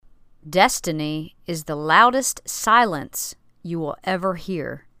Destiny is the loudest silence you will ever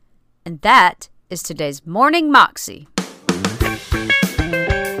hear. And that is today's Morning Moxie.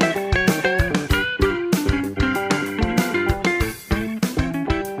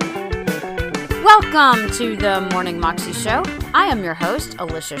 Welcome to the Morning Moxie Show. I am your host,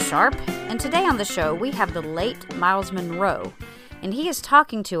 Alicia Sharp, and today on the show we have the late Myles Munroe, and he is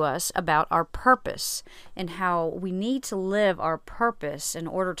talking to us about our purpose and how we need to live our purpose in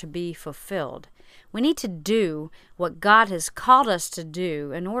order to be fulfilled. We need to do what God has called us to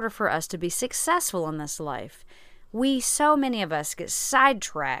do in order for us to be successful in this life. So many of us get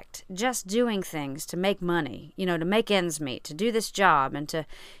sidetracked just doing things to make money, to make ends meet, to do this job and to,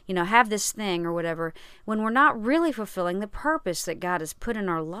 have this thing or whatever, when we're not really fulfilling the purpose that God has put in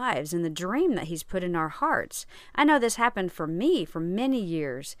our lives and the dream that He's put in our hearts. I know this happened for me for many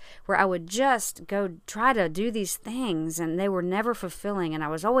years, where I would just go try to do these things and they were never fulfilling, and I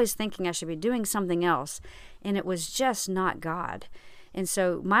was always thinking I should be doing something else, and it was just not God. And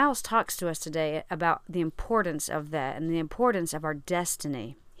so Myles talks to us today about the importance of that and the importance of our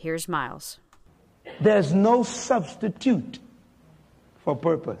destiny. Here's Myles. There's no substitute for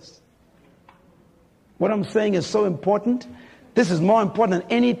purpose. What I'm saying is so important. This is more important than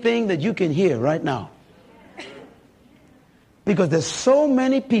anything that you can hear right now. Because there's so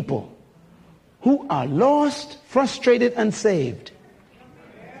many people who are lost, frustrated, and saved.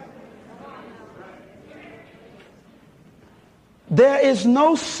 There is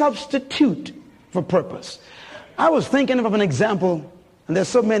no substitute for purpose. I was thinking of an example, and there's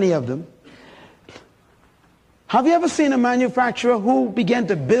so many of them. Have you ever seen a manufacturer who began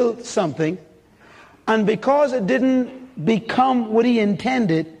to build something, and because it didn't become what he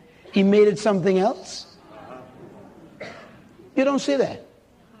intended, he made it something else? You don't see that.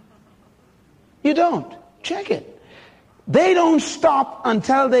 You don't. Check it. They don't stop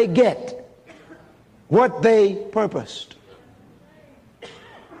until they get what they purposed.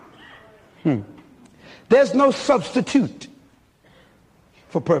 There's no substitute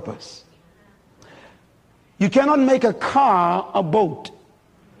for purpose. You cannot make a car a boat.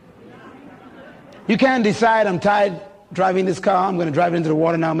 You can't decide, I'm tired driving this car, I'm going to drive it into the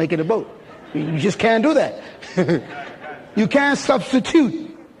water now, make it a boat. You just can't do that. You can't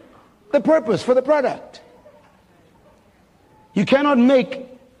substitute the purpose for the product. You cannot make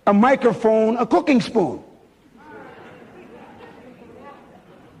a microphone a cooking spoon.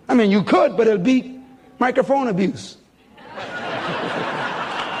 I mean, you could, but it'll be microphone abuse.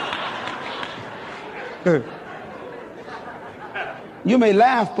 You may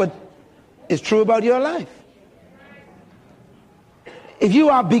laugh, but it's true about your life. If you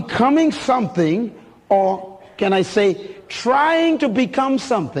are becoming something, or can I say, trying to become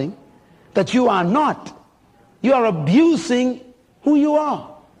something that you are not, you are abusing who you are.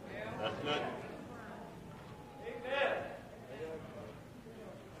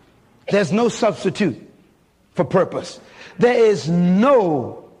 There's no substitute for purpose. There is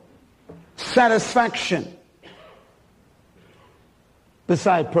no satisfaction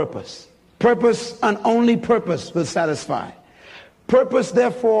beside purpose. Purpose and only purpose will satisfy. Purpose,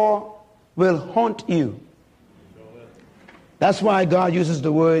 therefore, will haunt you. That's why God uses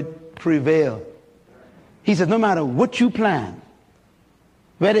the word prevail. He says, no matter what you plan,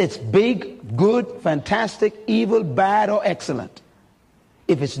 whether it's big, good, fantastic, evil, bad, or excellent,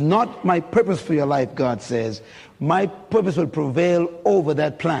 if it's not my purpose for your life, God says, my purpose will prevail over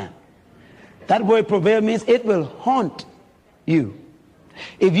that plan. That word prevail means it will haunt you.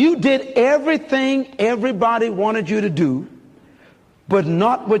 If you did everything everybody wanted you to do, but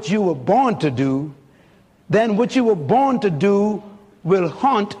not what you were born to do, then what you were born to do will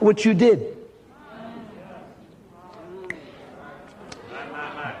haunt what you did.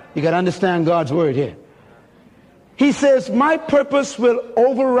 You got to understand God's word here. He says, my purpose will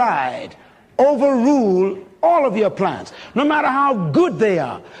override, overrule all of your plans. No matter how good they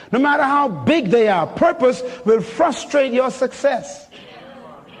are, no matter how big they are, purpose will frustrate your success.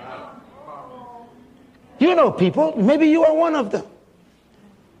 You know people, maybe you are one of them.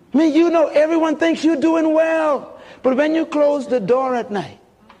 I mean, everyone thinks you're doing well. But when you close the door at night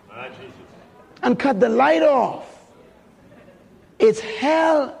and cut the light off, it's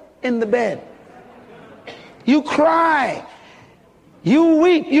hell in the bed. You cry, you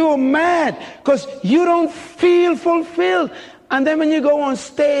weep, you're mad because you don't feel fulfilled. And then when you go on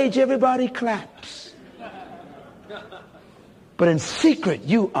stage, everybody claps. But in secret,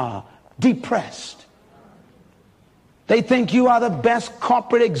 you are depressed. They think you are the best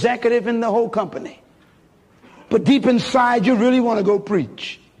corporate executive in the whole company. But deep inside, you really want to go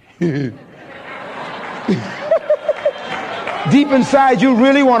preach. Deep inside, you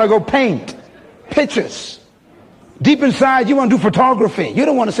really want to go paint pictures. Deep inside, you want to do photography. You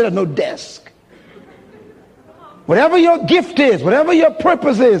don't want to sit at no desk. Whatever your gift is, whatever your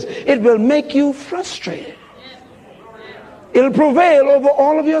purpose is, it will make you frustrated. It'll prevail over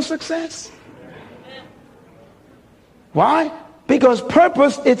all of your success. Why? Because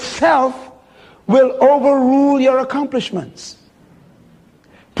purpose itself will overrule your accomplishments.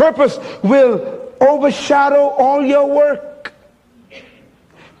 Purpose will overshadow all your work.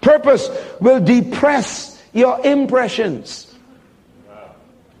 Purpose will depress your impressions.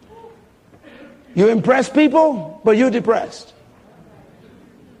 You impress people, but you're depressed.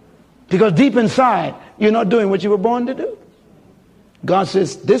 Because deep inside, you're not doing what you were born to do. God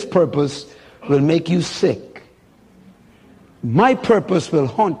says, this purpose will make you sick. My purpose will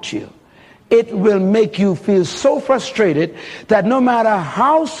haunt you. It will make you feel so frustrated that no matter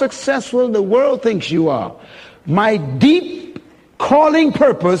how successful the world thinks you are, my deep calling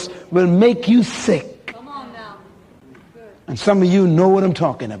purpose will make you sick. Come on now. And some of you know what I'm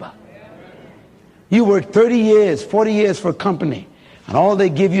talking about. You work 30 years, 40 years for a company, and all they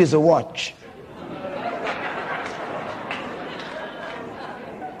give you is a watch.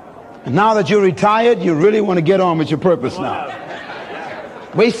 And now that you're retired, you really want to get on with your purpose now.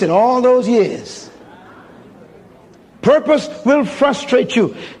 Wasted all those years. Purpose will frustrate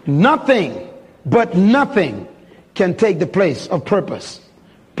you. Nothing, but nothing can take the place of purpose.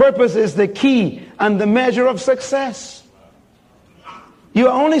 Purpose is the key and the measure of success. You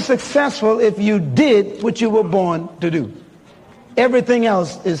are only successful if you did what you were born to do. Everything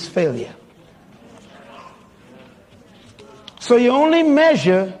else is failure. So you only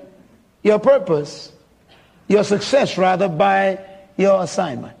measure your purpose, your success rather, by your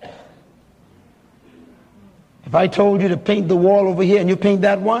assignment. If I told you to paint the wall over here and you paint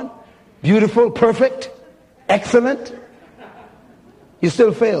that one, beautiful, perfect, excellent, you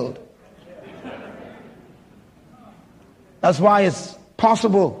still failed. That's why it's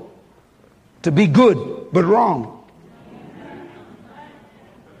possible to be good but wrong.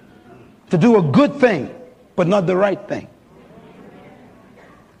 To do a good thing but not the right thing.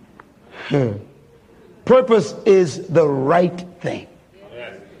 Purpose is the right thing.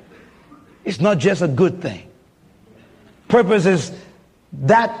 It's not just a good thing. Purpose is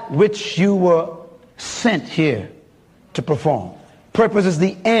that which you were sent here to perform. Purpose is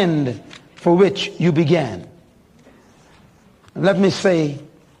the end for which you began. Let me say,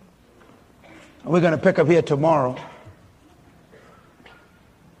 we're going to pick up here tomorrow.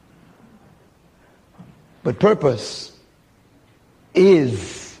 But purpose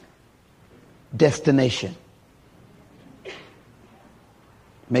is destination.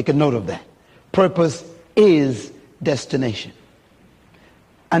 Make a note of that. Purpose is destination.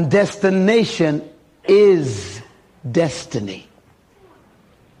 And destination is destiny.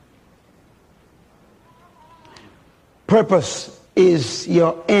 Purpose is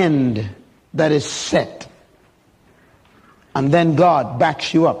your end that is set. And then God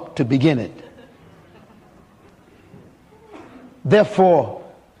backs you up to begin it. Therefore,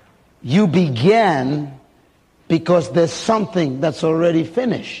 you began because there's something that's already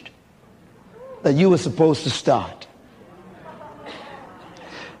finished that you were supposed to start.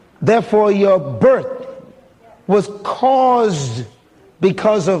 Therefore, your birth was caused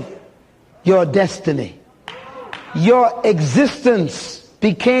because of your destiny. Your existence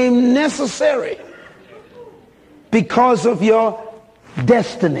became necessary because of your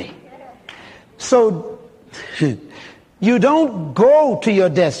destiny. So, you don't go to your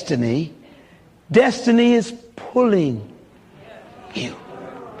destiny. Destiny is pulling you.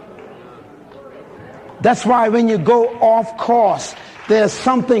 That's why when you go off course, there's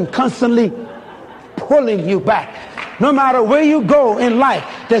something constantly pulling you back. No matter where you go in life,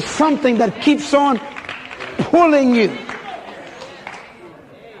 there's something that keeps on pulling you.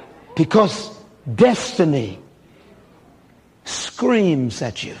 Because destiny screams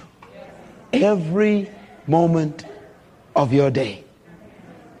at you every moment of your day.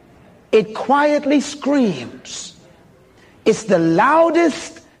 It quietly screams. It's the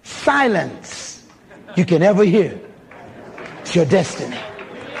loudest silence you can ever hear. It's your destiny.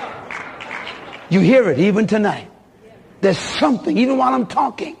 You hear it even tonight. There's something, even while I'm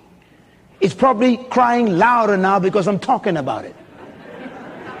talking. It's probably crying louder now because I'm talking about it.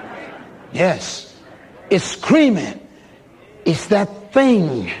 Yes. It's screaming. It's that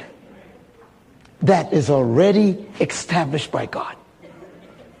thing that is already established by God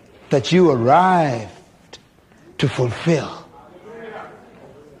that you arrived to fulfill.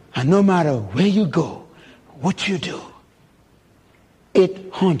 And no matter where you go, what you do,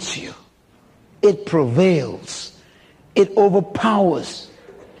 it haunts you. It prevails. it overpowers.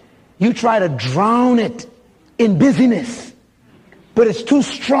 You try to drown it in busyness, but it's too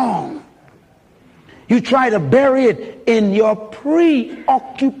strong. You try to bury it in your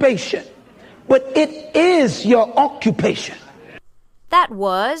preoccupation, but it is your occupation. That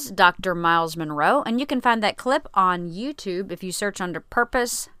was Dr. Myles Munroe, and you can find that clip on YouTube if you search under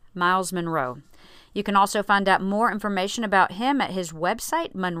Purpose Myles Munroe. You can also find out more information about him at his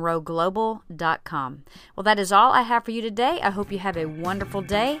website, monroeglobal.com. Well, that is all I have for you today. I hope you have a wonderful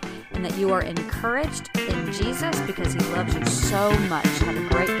day and that you are encouraged in Jesus because he loves you so much. Have a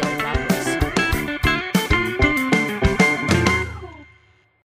great day. God bless.